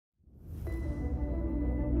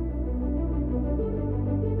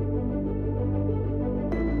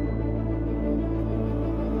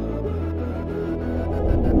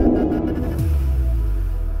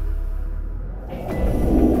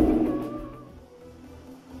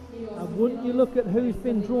Wouldn't you look at who's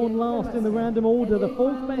been drawn last in the random order, the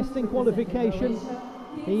fourth best in qualification.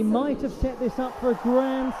 He might have set this up for a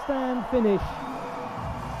grandstand finish.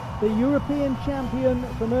 The European champion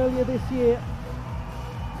from earlier this year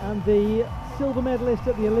and the silver medalist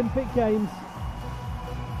at the Olympic Games.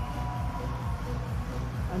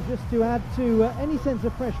 And just to add to any sense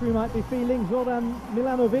of pressure he might be feeling, Zoran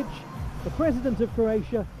Milanovic, the president of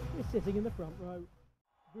Croatia, is sitting in the front row.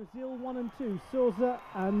 Brazil 1 and 2, Souza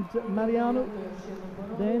and Mariano,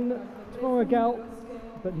 then Tvoragal,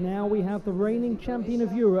 but now we have the reigning champion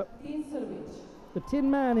of Europe, the Tin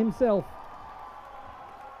Man himself.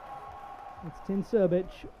 It's Tin Srbic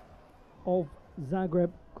of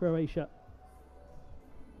Zagreb, Croatia.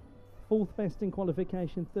 Fourth best in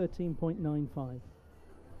qualification, 13.95.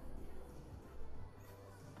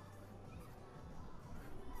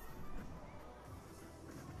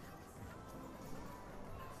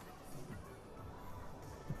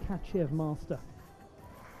 Caio master.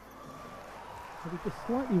 But he's just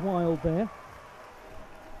slightly wild there.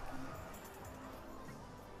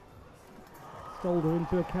 Stolder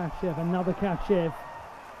into a Caio, another Caio.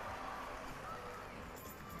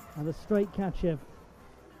 And a straight Caio.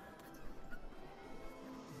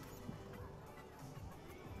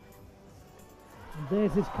 And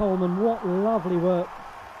there's his Coleman, what lovely work.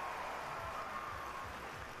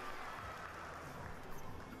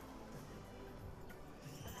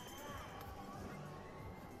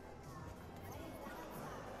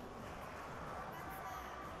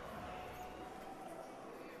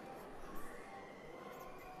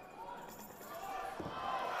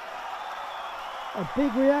 A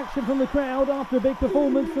big reaction from the crowd after a big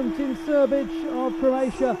performance from Tin Srbic of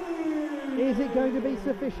Croatia. Is it going to be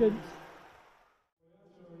sufficient?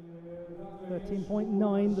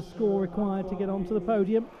 13.9 the score required to get onto the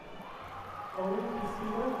podium.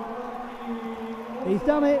 He's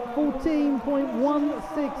done it,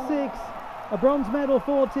 14.166. A bronze medal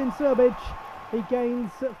for Tin Srbic. He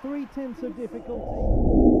gains 3/10 of difficulty.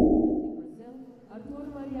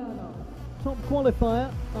 Top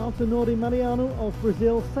qualifier, Mariano of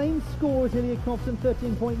Brazil. Same score as Ilya Kovtun,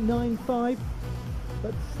 13.95,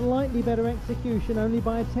 but slightly better execution, only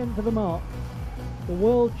by a tenth of a mark. The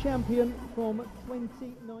world champion from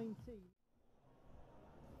 2019.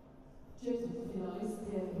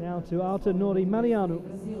 Now to Mariano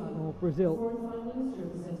of Brazil.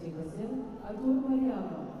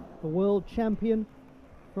 The world champion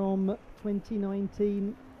from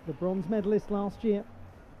 2019, the bronze medalist last year.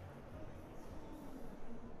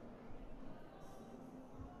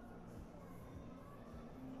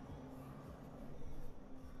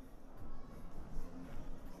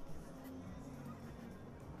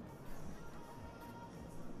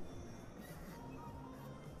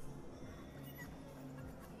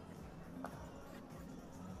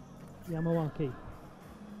 Yamawaki.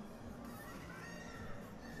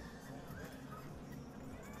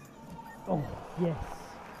 Oh, yes.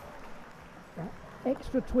 That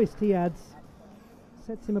extra twist he adds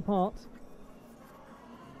sets him apart.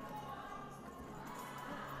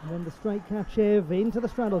 And then the straight Caio into the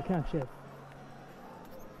straddle Caio.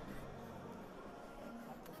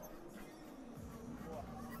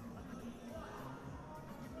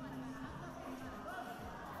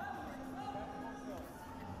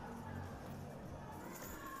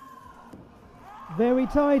 Very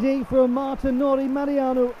tidy from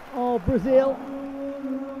Mariano of Brazil.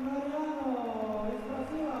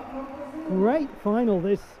 Great final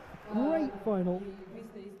this, great final.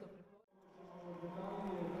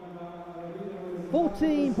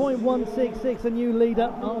 14.166, a new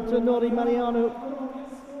leader, Mariano.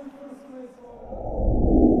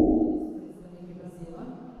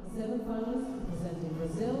 Seventh finalist representing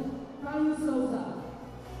Brazil, Caio Souza.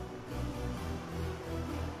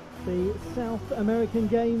 The South American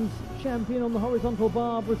Games champion on the horizontal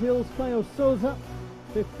bar, Brazil's Caio Souza,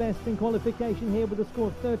 fifth best in qualification here with a score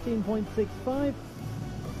of 13.65.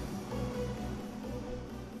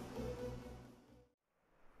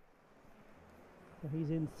 So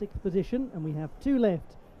he's in sixth position, and we have two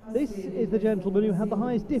left. This is the gentleman who had the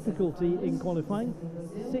highest difficulty in qualifying,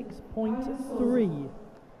 6.3.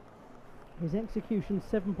 His execution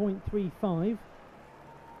 7.35.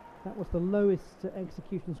 That was the lowest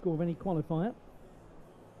execution score of any qualifier.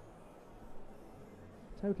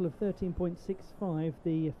 Total of 13.65,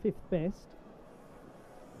 the fifth best.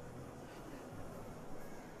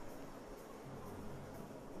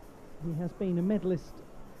 He has been a medalist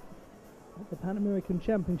at the Pan American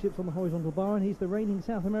Championships on the horizontal bar, and he's the reigning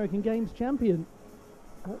South American Games champion.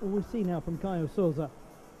 What will we see now from Caio Souza?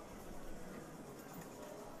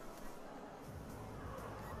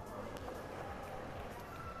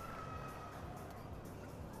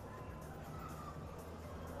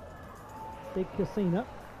 big Casina.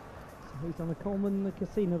 So he's done a Coleman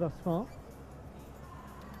Casina thus far.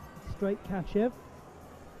 Straight Kachev.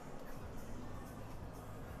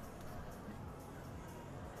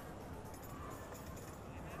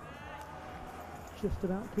 Just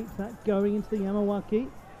about keeps that going into the Yamawaki,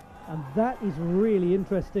 and that is really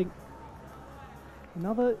interesting.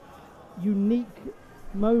 Another unique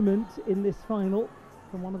moment in this final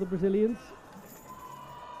from one of the Brazilians.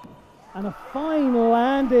 And a fine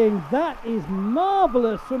landing. That is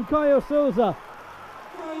marvellous from Caio Souza.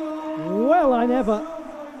 Well, I never.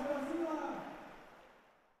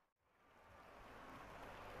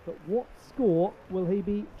 But what score will he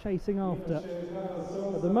be chasing after?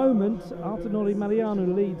 At the moment, Artanori Mariano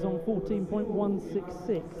leads on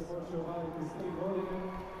 14.166.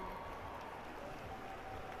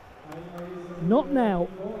 Not now.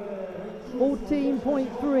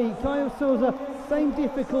 14.3. Caio Souza, same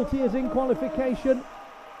difficulty as in qualification.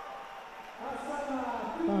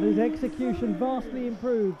 But his execution vastly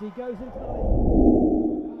improved. He goes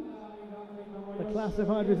into the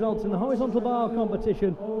classified results in the horizontal bar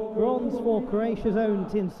competition. Bronze for Croatia's own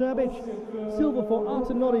Srbic, silver for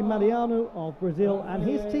Artanori Mariano of Brazil, and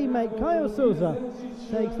his teammate Caio Souza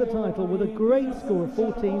takes the title with a great score of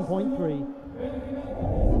 14.3.